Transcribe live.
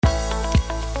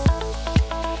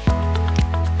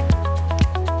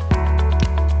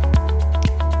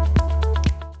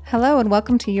Hello and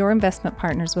welcome to Your Investment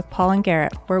Partners with Paul and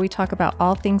Garrett, where we talk about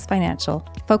all things financial,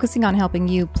 focusing on helping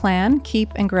you plan, keep,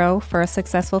 and grow for a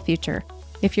successful future.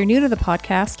 If you're new to the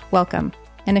podcast, welcome.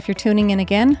 And if you're tuning in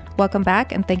again, welcome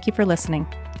back and thank you for listening.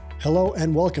 Hello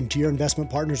and welcome to Your Investment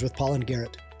Partners with Paul and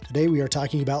Garrett. Today we are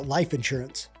talking about life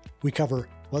insurance. We cover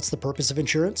what's the purpose of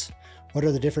insurance, what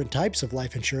are the different types of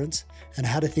life insurance, and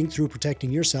how to think through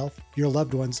protecting yourself, your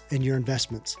loved ones, and your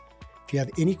investments. If you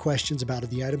have any questions about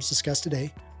the items discussed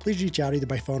today, please reach out either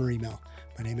by phone or email.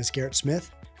 My name is Garrett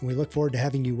Smith, and we look forward to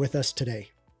having you with us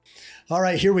today. All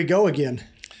right, here we go again.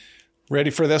 Ready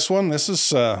for this one?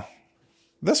 This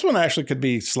one actually could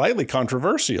be slightly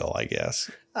controversial, I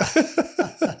guess.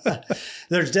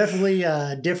 There's definitely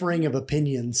differing of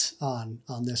opinions on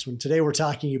this one. Today we're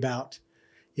talking about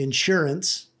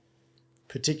insurance,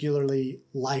 particularly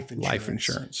life insurance. Life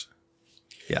insurance.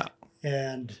 Yeah.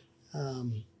 And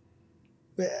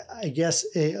I guess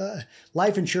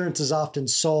life insurance is often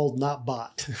sold, not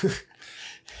bought.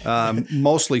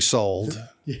 Mostly sold.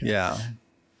 Yeah.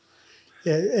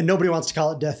 And nobody wants to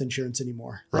call it death insurance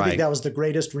anymore. I think that was the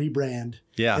greatest rebrand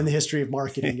in the history of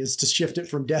marketing is to shift it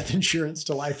from death insurance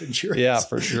to life insurance. Yeah,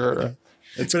 for sure.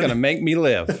 It's going to make me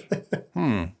live.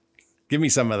 Give me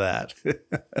some of that.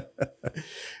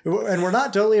 And we're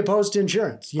not totally opposed to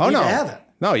insurance. You need to have it.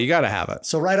 No, you got to have it.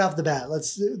 So right off the bat,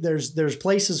 there's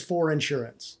places for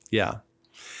insurance. Yeah.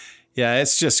 Yeah,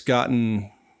 it's just gotten,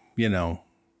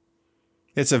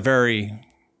 it's a very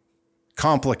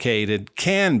complicated,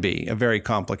 can be a very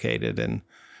complicated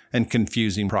and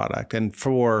confusing product. And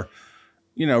for,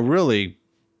 really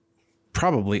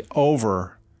probably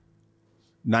over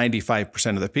 95%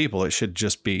 of the people, it should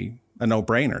just be a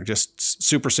no-brainer. Just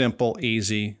super simple,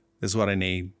 easy is what I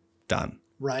need, done.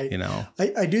 Right.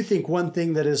 I do think one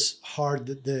thing that is hard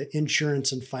that the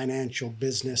insurance and financial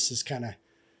business is kind of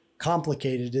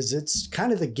complicated is it's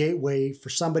kind of the gateway for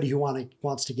somebody who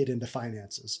wants to get into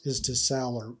finances is to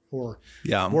sell or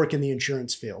work in the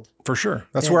insurance field. For sure.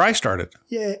 That's where I started.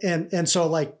 Yeah. And so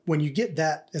like when you get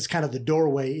that as kind of the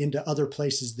doorway into other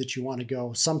places that you want to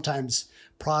go, sometimes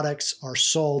products are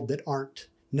sold that aren't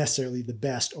necessarily the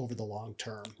best over the long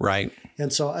term. Right.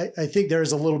 And so I think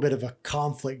there's a little bit of a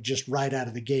conflict just right out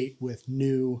of the gate with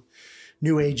new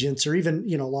agents or even,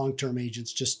 long-term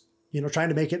agents just, trying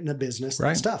to make it in a business.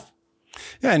 Right. That's tough.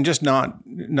 Yeah. And just not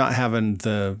having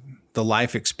the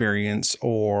life experience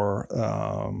or,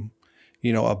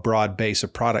 a broad base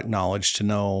of product knowledge to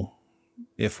know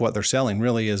if what they're selling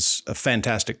really is a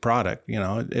fantastic product.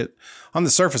 It on the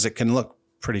surface, it can look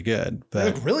pretty good,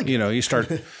 but really good. You start,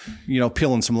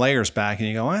 peeling some layers back and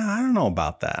you go, well, I don't know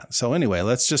about that. So anyway,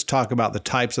 let's just talk about the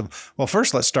types of, well,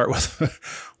 first let's start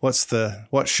with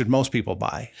what should most people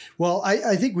buy? Well,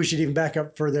 I think we should even back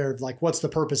up further. Like what's the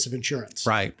purpose of insurance?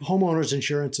 Right. Homeowners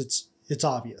insurance. It's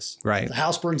obvious. Right. The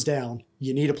house burns down.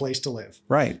 You need a place to live.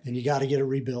 Right. And you got to get it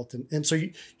rebuilt. And so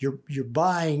you're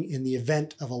buying in the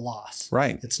event of a loss.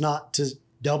 Right. It's not to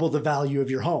double the value of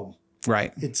your home.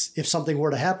 Right. It's if something were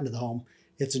to happen to the home,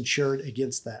 it's insured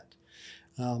against that.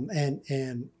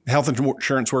 And health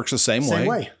insurance works the same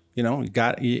way.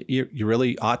 You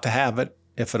really ought to have it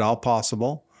if at all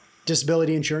possible.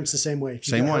 Disability insurance the same way. If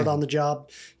you get hurt on the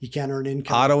job, you can't earn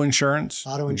income. Auto insurance.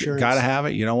 Got to have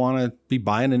it. You don't want to be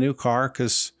buying a new car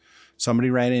because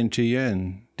somebody ran into you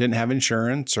and didn't have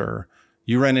insurance, or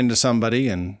you ran into somebody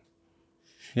and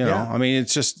I mean,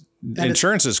 it's just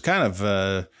insurance is kind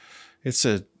of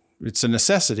it's a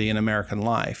necessity in American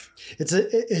life.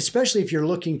 Especially if you're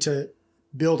looking to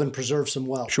build and preserve some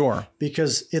wealth. Sure.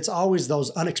 Because it's always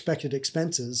those unexpected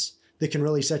expenses that can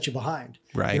really set you behind.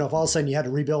 Right. If all of a sudden you had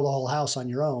to rebuild a whole house on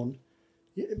your own,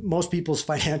 most people's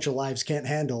financial lives can't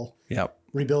handle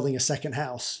rebuilding a second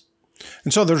house.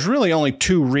 And so there's really only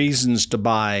two reasons to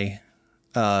buy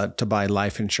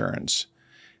life insurance.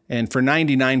 And for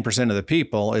 99% of the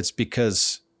people, it's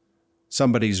because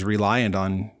somebody's reliant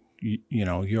on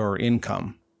your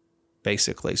income,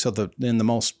 basically. So in the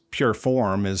most pure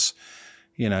form is,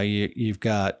 you've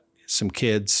got some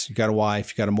kids, you got a wife,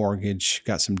 you got a mortgage, you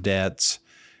got some debts,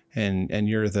 and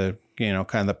you're the,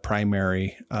 kind of the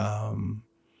primary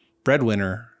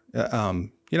breadwinner.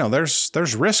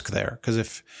 There's risk there because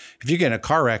if you get in a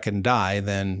car wreck and die,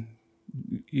 then,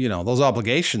 those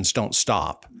obligations don't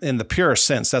stop. In the purest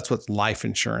sense, that's what life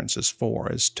insurance is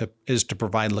for, is to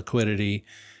provide liquidity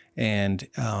and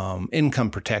income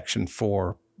protection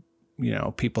for,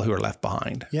 people who are left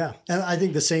behind. Yeah. And I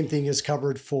think the same thing is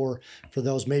covered for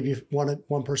those, maybe if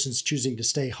one person's choosing to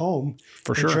stay home,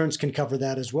 for sure. Insurance can cover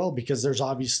that as well, because there's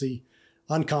obviously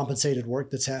uncompensated work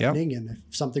that's happening. And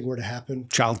if something were to happen,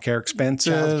 childcare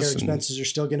expenses are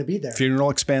still going to be there. Funeral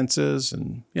expenses.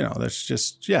 And, there's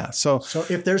just, So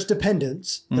if there's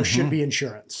dependents, there should be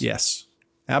insurance. Yes,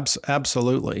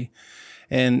 absolutely.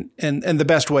 And the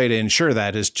best way to insure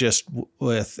that is just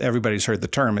with, everybody's heard the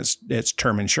term, it's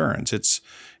term insurance. It's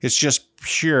just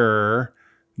pure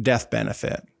death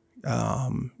benefit.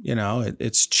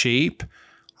 It's cheap.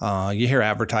 You hear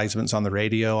advertisements on the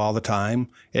radio all the time.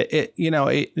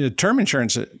 Term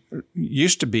insurance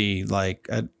used to be like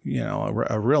a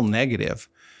real negative.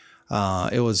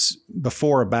 It was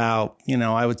before about,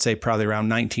 I would say probably around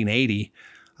 1980.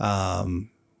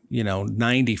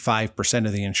 95%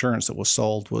 of the insurance that was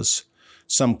sold was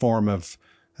some form of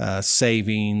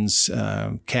savings,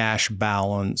 cash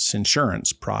balance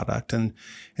insurance product. And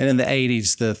in the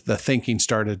 80s, the thinking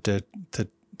started to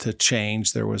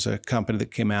change. There was a company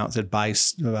that came out and said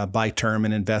buy term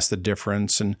and invest the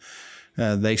difference. And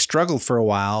they struggled for a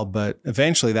while, but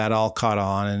eventually that all caught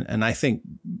on. And I think,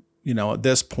 at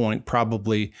this point,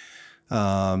 probably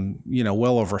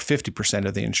well over 50%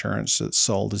 of the insurance that's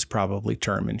sold is probably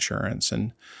term insurance.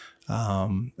 And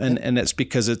it's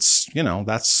because it's,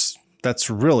 that's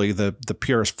really the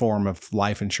purest form of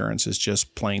life insurance is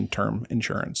just plain term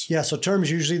insurance. Yeah. So term is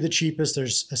usually the cheapest.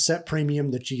 There's a set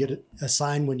premium that you get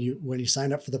assigned when you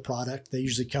sign up for the product. They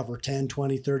usually cover 10,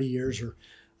 20, 30 years or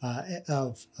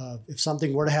of if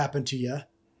something were to happen to you,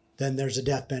 then there's a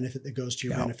death benefit that goes to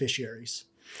your beneficiaries.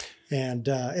 And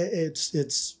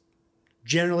it's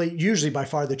usually by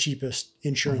far the cheapest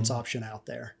insurance option out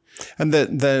there. And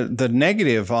the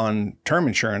negative on term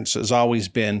insurance has always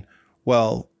been,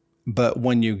 well, but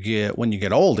when you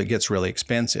get old, it gets really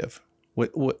expensive,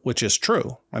 which is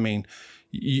true. I mean,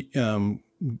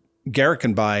 Garrett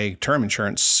can buy term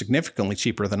insurance significantly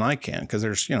cheaper than I can because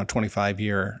there's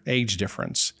 25-year age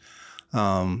difference.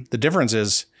 The difference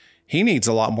is he needs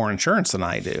a lot more insurance than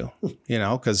I do,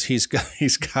 because he's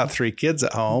got 3 kids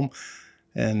at home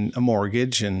and a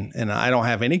mortgage, and I don't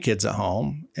have any kids at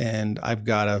home, and I've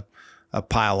got a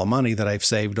pile of money that I've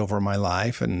saved over my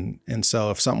life, and so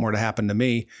if something were to happen to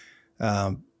me,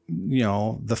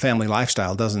 the family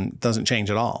lifestyle doesn't change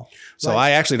at all. So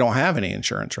I actually don't have any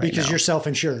insurance right now. Because you're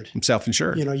self-insured. I'm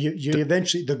self-insured. You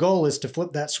eventually, the goal is to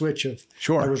flip that switch of,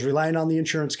 I was relying on the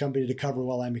insurance company to cover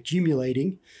while I'm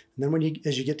accumulating. And then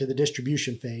as you get to the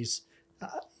distribution phase,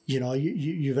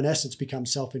 you've in essence become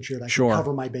self-insured. I can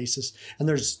cover my basis, and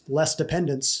there's less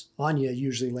dependence on you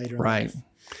usually later in life.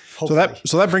 Hopefully.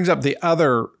 So that brings up the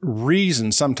other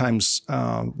reason sometimes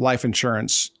life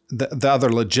insurance, the other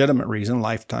legitimate reason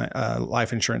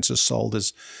life insurance is sold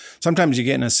is sometimes you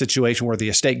get in a situation where the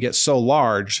estate gets so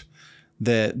large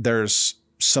that there's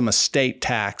some estate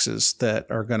taxes that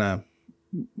are going to,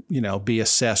 be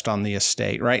assessed on the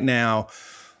estate. Right now,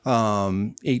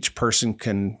 each person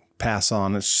can pass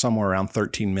on, it's somewhere around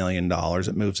 $13 million.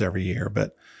 It moves every year.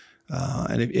 But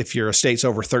and if your estate's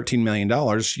over $13 million,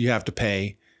 you have to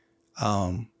pay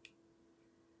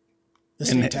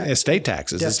estate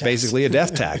taxes. It's basically a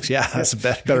death tax. Yeah, that's a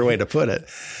better way to put it.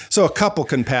 So a couple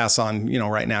can pass on,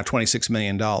 right now, $26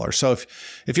 million. So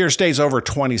if your estate's over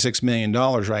 $26 million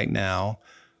right now,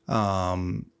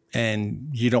 and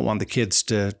you don't want the kids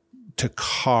to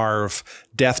carve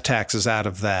death taxes out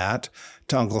of that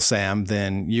to Uncle Sam,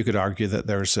 then you could argue that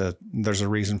there's a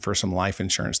reason for some life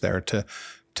insurance there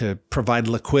to provide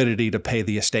liquidity to pay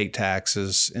the estate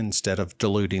taxes instead of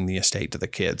diluting the estate to the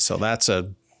kids. So that's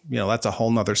a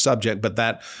whole nother subject, but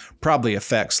that probably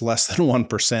affects less than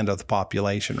 1% of the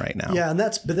population right now. Yeah. And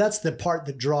that's the part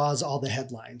that draws all the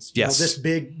headlines. Yes. This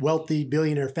big, wealthy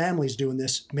billionaire family's doing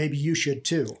this. Maybe you should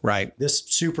too. Right. This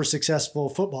super successful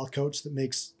football coach that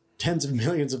makes tens of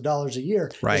millions of dollars a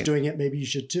year is doing it. Maybe you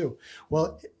should too.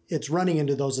 Well, it's running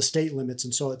into those estate limits.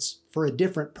 And so it's for a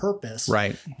different purpose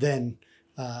than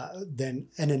an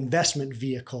investment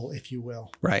vehicle, if you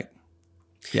will. Right.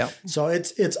 Yeah. So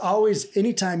it's always,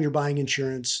 anytime you're buying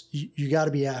insurance, you got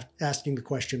to be asking the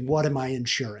question, what am I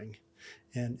insuring?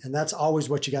 And that's always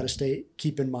what you got to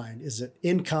keep in mind. Is it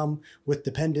income with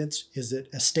dependents? Is it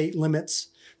estate limits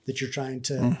that you're trying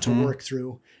to work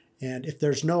through? And if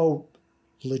there's no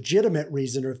legitimate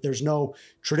reason, or if there's no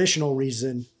traditional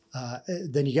reason,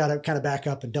 then you got to kind of back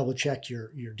up and double check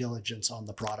your diligence on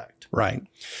the product. Right.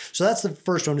 So that's the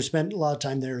first one. We spend a lot of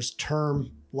time there is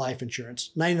term life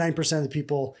insurance. 99% of the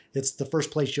people, it's the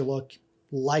first place you look,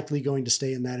 likely going to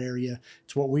stay in that area.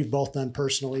 It's what we've both done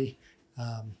personally,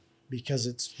 because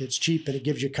it's cheap and it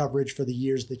gives you coverage for the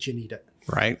years that you need it.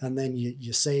 Right. And then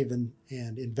you save and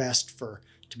invest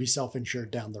to be self-insured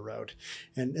down the road.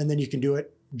 And then you can do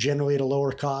it generally at a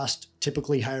lower cost,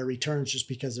 typically higher returns just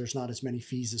because there's not as many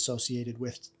fees associated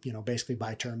with, basically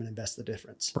buy term and invest the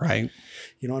difference. Right.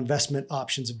 Investment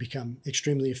options have become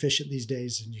extremely efficient these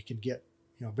days, and you can get,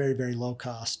 very, very low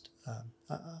cost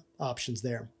options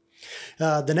there.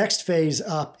 The next phase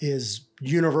up is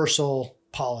universal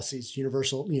policies,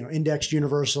 universal, indexed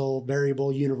universal,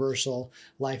 variable universal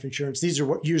life insurance. These are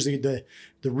what usually the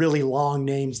really long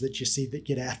names that you see that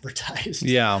get advertised.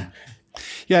 Yeah.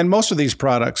 Yeah. And most of these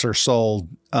products are sold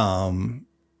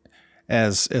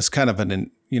as kind of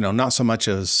an, not so much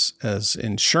as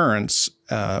insurance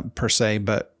per se,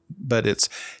 but it's,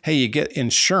 hey, you get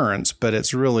insurance, but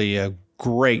it's really a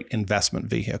great investment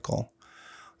vehicle.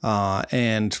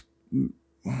 And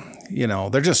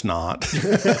they're just not.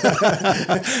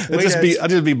 I'll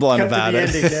just be blunt about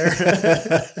it.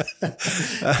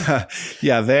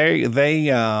 Yeah,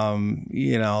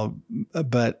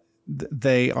 but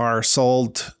they are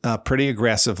sold pretty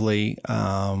aggressively,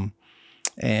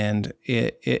 and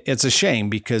it's a shame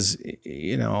because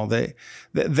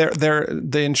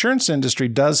the insurance industry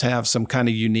does have some kind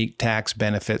of unique tax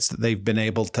benefits that they've been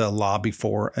able to lobby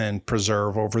for and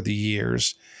preserve over the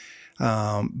years.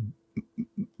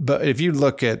 But if you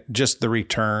look at just the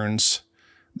returns,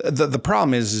 the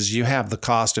problem is you have the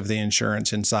cost of the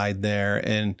insurance inside there,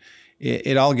 and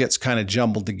it all gets kind of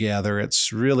jumbled together.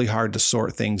 It's really hard to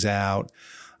sort things out.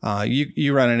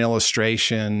 You run an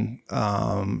illustration,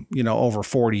 over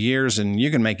 40 years, and you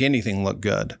can make anything look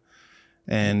good.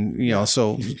 And,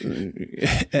 so,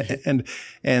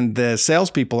 and the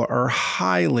salespeople are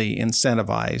highly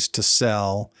incentivized to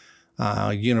sell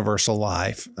universal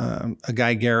life. A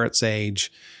guy Garrett's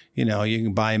age, you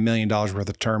can buy $1 million worth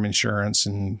of term insurance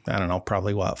and I don't know,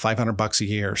 probably $500 a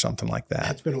year or something like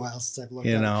that. It's been a while since I've looked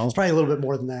at it. It's probably a little bit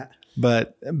more than that.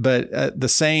 But the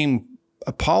same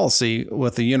policy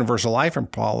with the universal life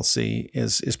policy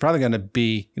is probably going to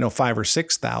be, $5,000 or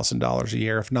 $6,000 a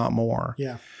year, if not more.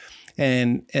 Yeah.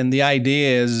 And the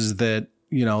idea is that,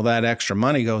 that extra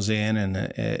money goes in and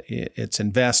it's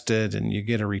invested and you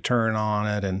get a return on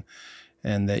it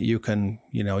and that you can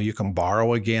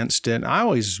borrow against it. I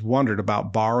always wondered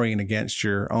about borrowing against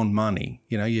your own money.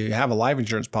 You have a life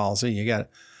insurance policy, you got,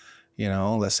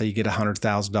 let's say you get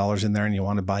 $100,000 in there and you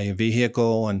want to buy a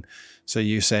vehicle. And so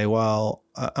you say, well,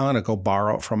 I'm going to go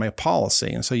borrow it from a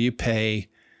policy. And so you pay,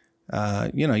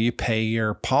 you pay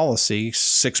your policy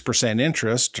 6%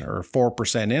 interest or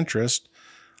 4% interest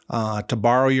to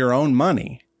borrow your own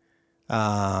money.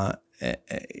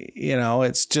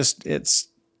 It's just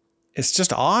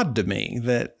odd to me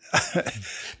that.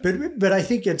 but I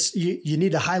think it's you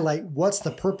need to highlight what's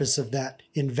the purpose of that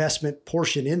investment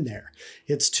portion in there.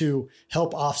 It's to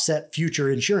help offset future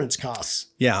insurance costs.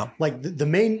 Yeah. Like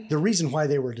the reason why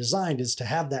they were designed is to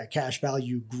have that cash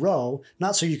value grow,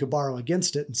 not so you could borrow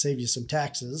against it and save you some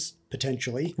taxes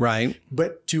potentially. Right.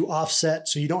 But to offset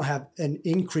so you don't have an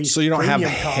increase. So you don't have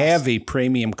heavy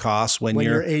premium costs when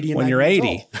you're 80. When you're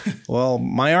 80. Well,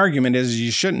 my argument is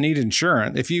you shouldn't need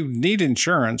insurance. If you need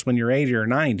insurance when you're 80 or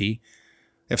 90,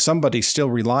 if somebody's still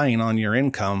relying on your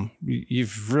income,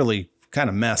 you've really kind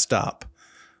of messed up.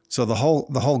 So the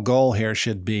whole goal here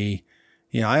should be,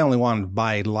 I only want to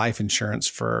buy life insurance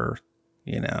for,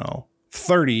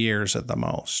 30 years at the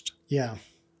most. Yeah.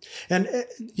 And,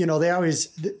 they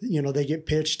always, they get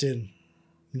pitched in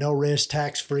no risk,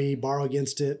 tax-free, borrow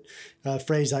against it.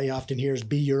 Phrase I often hear is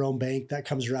be your own bank. That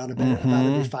comes around about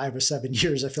every 5 or 7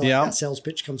 years. I feel like that sales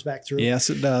pitch comes back through. Yes,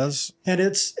 it does. And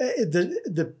it's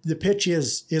the pitch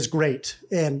is great.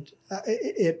 And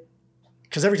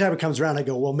because every time it comes around, I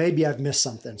go, well, maybe I've missed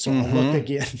something. So I'll look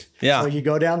again. Yeah. So you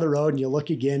go down the road and you look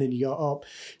again and you go, oh,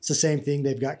 it's the same thing.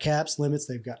 They've got caps, limits,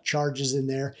 they've got charges in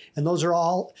there. And those are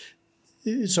all.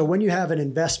 So when you have an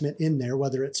investment in there,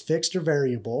 whether it's fixed or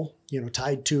variable,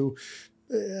 tied to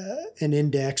an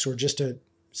index or just a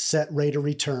set rate of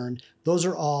return, those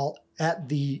are all at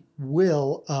the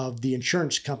will of the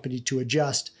insurance company to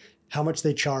adjust how much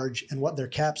they charge and what their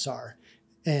caps are.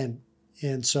 And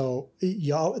so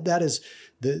that is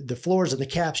the floors and the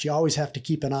caps you always have to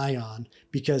keep an eye on,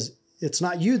 because it's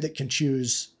not you that can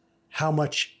choose how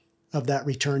much of that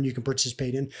return you can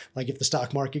participate in. Like if the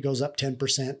stock market goes up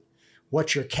 10%,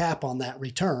 what's your cap on that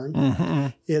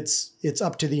return? It's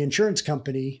up to the insurance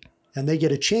company, and they get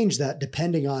to change that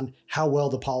depending on how well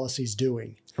the policy's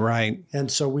doing. Right.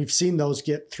 And so we've seen those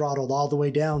get throttled all the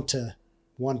way down to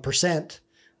 1%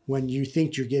 when you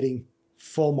think you're getting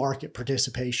full market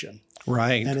participation.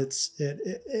 Right. And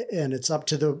it's up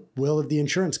to the will of the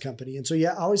insurance company. And so,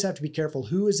 always have to be careful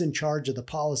who is in charge of the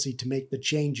policy to make the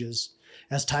changes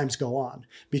as times go on,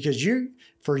 because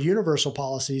for universal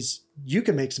policies, you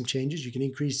can make some changes. You can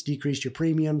decrease your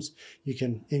premiums. You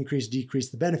can decrease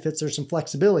the benefits. There's some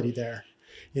flexibility there,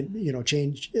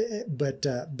 change. But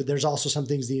there's also some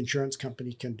things the insurance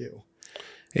company can do.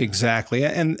 Exactly.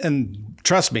 And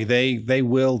trust me, they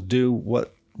will do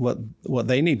what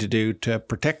they need to do to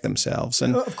protect themselves.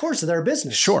 And of course, they're a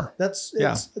business. Sure.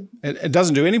 It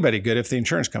doesn't do anybody good if the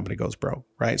insurance company goes broke,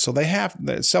 right? So they have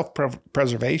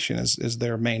self-preservation is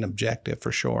their main objective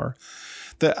for sure.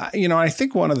 I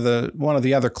think one of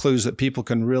the other clues that people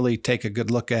can really take a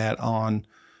good look at on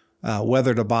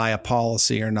whether to buy a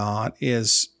policy or not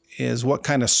is what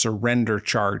kind of surrender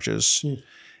charges.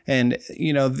 And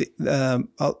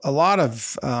a lot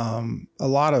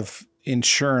of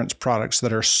insurance products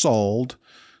that are sold.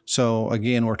 So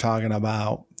again, we're talking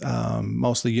about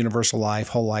mostly universal life,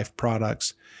 whole life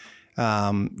products.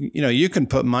 You can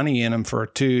put money in them for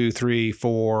 2, 3,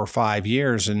 4, 5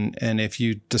 years, and if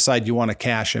you decide you want to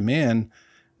cash them in,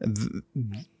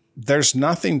 there's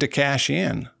nothing to cash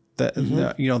in.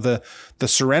 The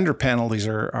surrender penalties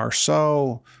are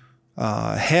so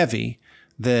heavy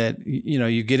that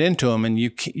you get into them and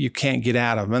you can't get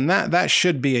out of them, and that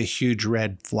should be a huge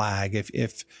red flag.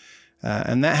 If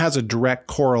and that has a direct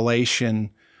correlation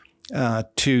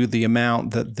to the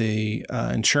amount that the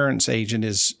insurance agent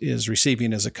is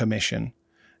receiving as a commission.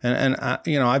 And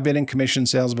I've been in commission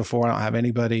sales before. I don't have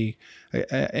anybody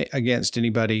against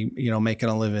anybody making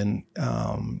a living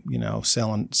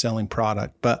selling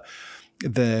product, but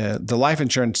the life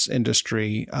insurance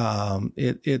industry,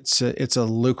 it's a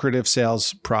lucrative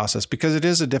sales process because it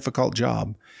is a difficult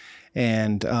job.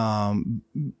 And,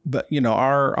 but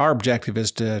our objective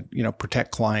is to,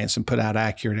 protect clients and put out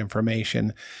accurate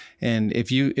information. And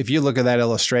if you look at that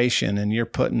illustration and you're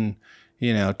putting,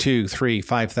 $2,000, $3,000,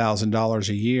 $5,000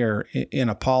 a year in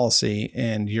a policy,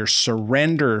 and your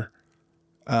surrender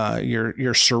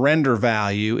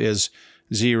value is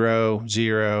 $0,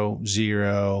 $0,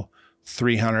 $0,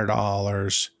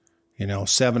 $300,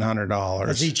 $700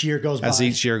 as each year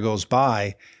goes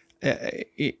by.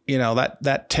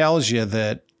 That tells you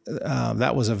that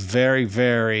that was a very,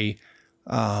 very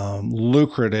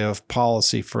lucrative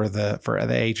policy for the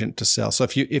agent to sell. So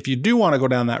if you do want to go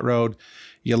down that road,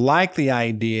 you like the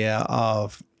idea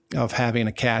of having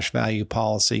a cash value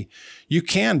policy, you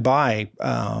can buy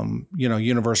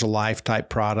universal life type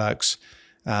products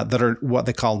that are what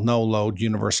they call no load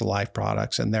universal life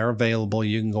products, and they're available.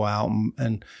 You can go out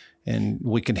and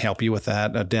we can help you with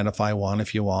that. Identify one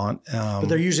if you want. But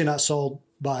they're usually not sold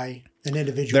by an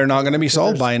individual. They're not going to be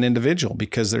sold by an individual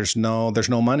because there's no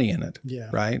money in it.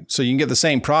 Yeah. Right. So you can get the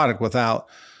same product without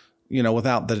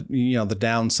the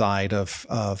downside of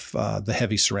the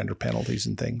heavy surrender penalties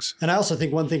and things. And I also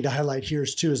think one thing to highlight here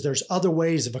is there's other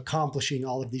ways of accomplishing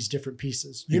all of these different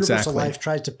pieces. Universal Life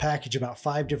tries to package about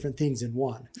 5 different things in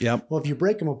one. Yep. Well, if you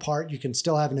break them apart, you can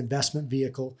still have an investment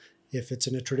vehicle. If it's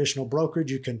in a traditional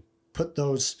brokerage, you can put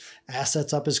those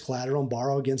assets up as collateral and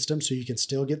borrow against them. So you can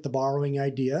still get the borrowing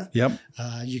idea. Yep.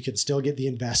 You can still get the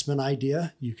investment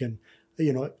idea. You can,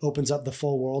 it opens up the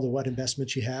full world of what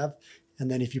investments you have. And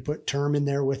then if you put term in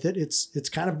there with it, it's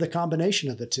kind of the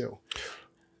combination of the two.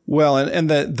 Well, and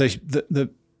the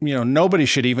nobody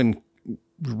should even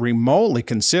remotely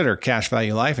consider cash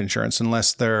value life insurance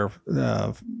unless they're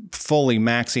fully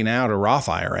maxing out a Roth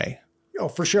IRA. Oh,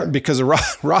 for sure. Because a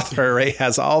Roth IRA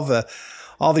has all the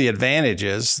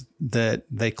advantages that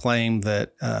they claim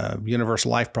that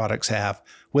universal life products have,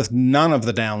 with none of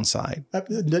the downside.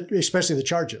 Especially the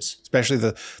charges. Especially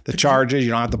the charges.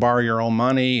 You don't have to borrow your own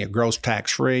money. It grows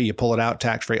tax-free. You pull it out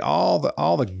tax-free. All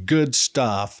the good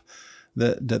stuff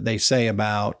that they say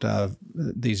about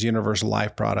these universal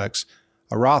life products.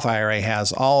 A Roth IRA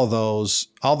has all of those,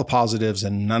 all the positives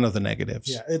and none of the negatives.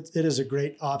 Yeah, it is a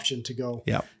great option to go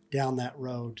down that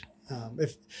road. And then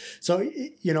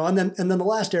the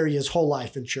last area is whole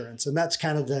life insurance, and that's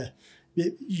kind of the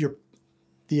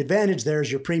advantage there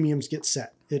is your premiums get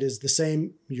set. It is the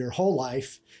same your whole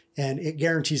life, and it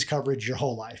guarantees coverage your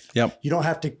whole life. Yep. You don't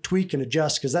have to tweak and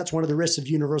adjust, because that's one of the risks of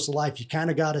universal life. You kind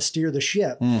of got to steer the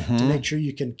ship to make sure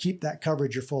you can keep that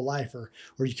coverage your full life, or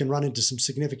you can run into some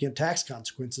significant tax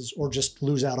consequences, or just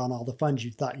lose out on all the funds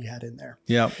you thought you had in there.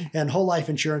 Yep. And whole life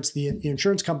insurance, the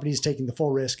insurance company is taking the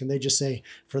full risk, and they just say,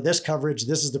 for this coverage,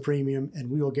 this is the premium, and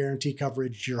we will guarantee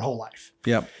coverage your whole life.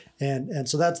 Yep. And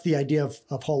so that's the idea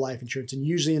of whole life insurance, and you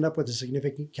usually end up with a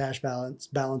significant cash balance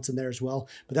in there as well.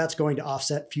 But that's going to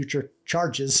offset future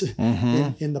charges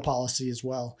in the policy as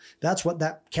well. That's what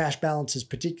that cash balance is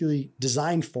particularly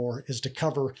designed for, is to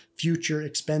cover future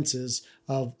expenses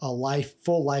of a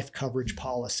full life coverage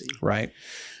policy. Right.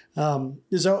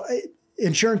 So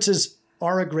insurances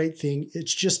are a great thing.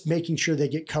 It's just making sure they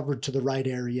get covered to the right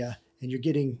area and you're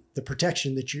getting the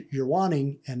protection that you're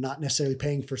wanting and not necessarily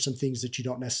paying for some things that you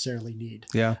don't necessarily need.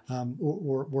 Yeah.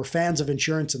 We're fans of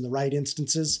insurance in the right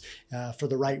instances for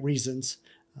the right reasons.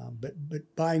 But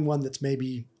buying one that's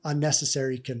maybe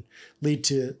unnecessary can lead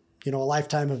to, a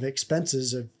lifetime of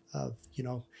expenses of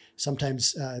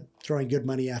sometimes throwing good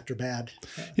money after bad.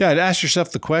 Yeah. I'd ask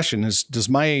yourself the question does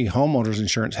my homeowner's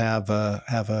insurance have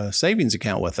a savings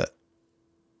account with it?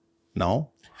 No.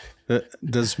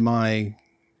 Does my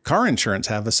car insurance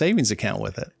have a savings account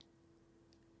with it?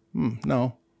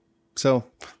 No. So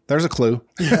there's a clue.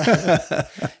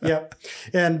 Yep.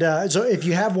 And so if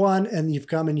you have one and you've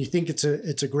come and you think it's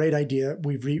a great idea,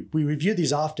 we review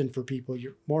these often for people.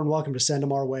 You're more than welcome to send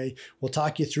them our way. We'll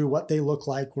talk you through what they look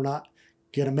like. We're not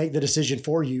going to make the decision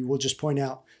for you. We'll just point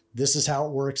out this is how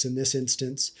it works in this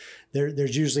instance.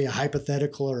 There's usually a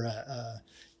hypothetical or a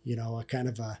kind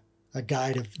of a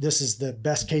guide of this is the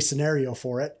best case scenario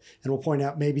for it. And we'll point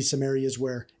out maybe some areas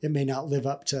where it may not live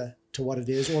up to what it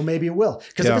is, or maybe it will.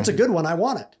 Because if it's a good one, I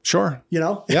want it. Sure.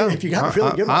 Yeah. If you got a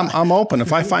really good one. I'm open.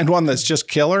 If I find one that's just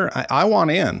killer, I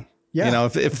want in. Yeah.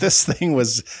 If this thing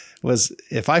was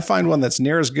if I find one that's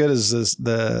near as good as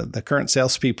the current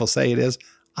salespeople say it is,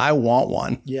 I want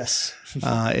one. Yes.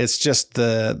 It's just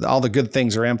all the good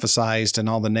things are emphasized and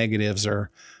all the negatives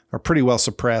are pretty well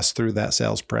suppressed through that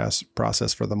sales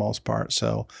process for the most part.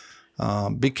 So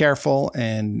be careful.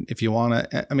 And if you want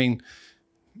to,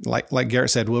 like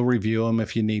Garrett said, we'll review them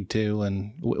if you need to.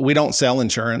 And we don't sell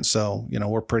insurance. So,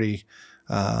 we're pretty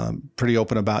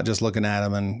open about just looking at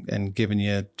them and giving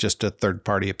you just a third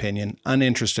party opinion,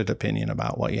 uninterested opinion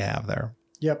about what you have there.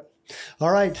 Yep.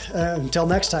 All right. Until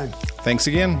next time. Thanks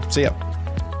again. See ya.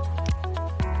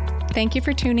 Thank you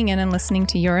for tuning in and listening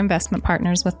to Your Investment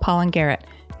Partners with Paul and Garrett.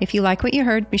 If you like what you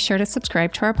heard, be sure to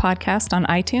subscribe to our podcast on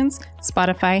iTunes,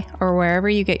 Spotify, or wherever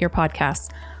you get your podcasts.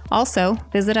 Also,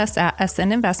 visit us at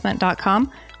ascendinvestment.com,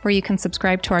 where you can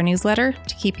subscribe to our newsletter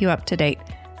to keep you up to date.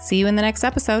 See you in the next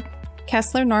episode.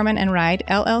 Kessler, Norman & Ride,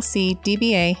 LLC,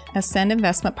 DBA, Ascend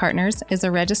Investment Partners is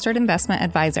a registered investment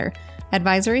advisor.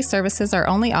 Advisory services are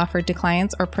only offered to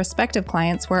clients or prospective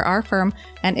clients where our firm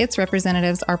and its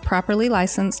representatives are properly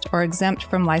licensed or exempt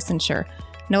from licensure.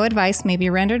 No advice may be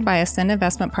rendered by Ascend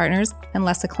Investment Partners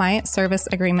unless a client service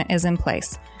agreement is in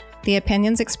place. The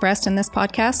opinions expressed in this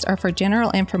podcast are for general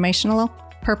informational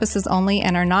purposes only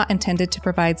and are not intended to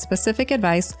provide specific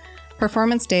advice,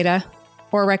 performance data,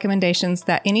 or recommendations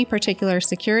that any particular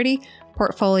security,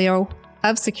 portfolio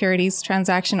of securities,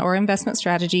 transaction, or investment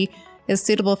strategy is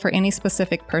suitable for any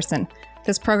specific person.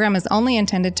 This program is only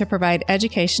intended to provide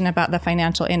education about the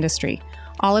financial industry.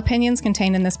 All opinions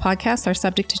contained in this podcast are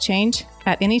subject to change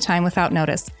at any time without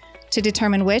notice. To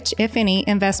determine which, if any,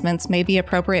 investments may be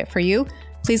appropriate for you,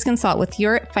 please consult with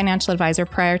your financial advisor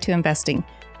prior to investing.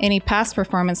 Any past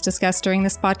performance discussed during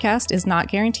this podcast is not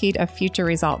guaranteed of future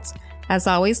results. As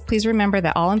always, please remember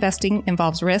that all investing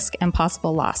involves risk and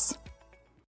possible loss.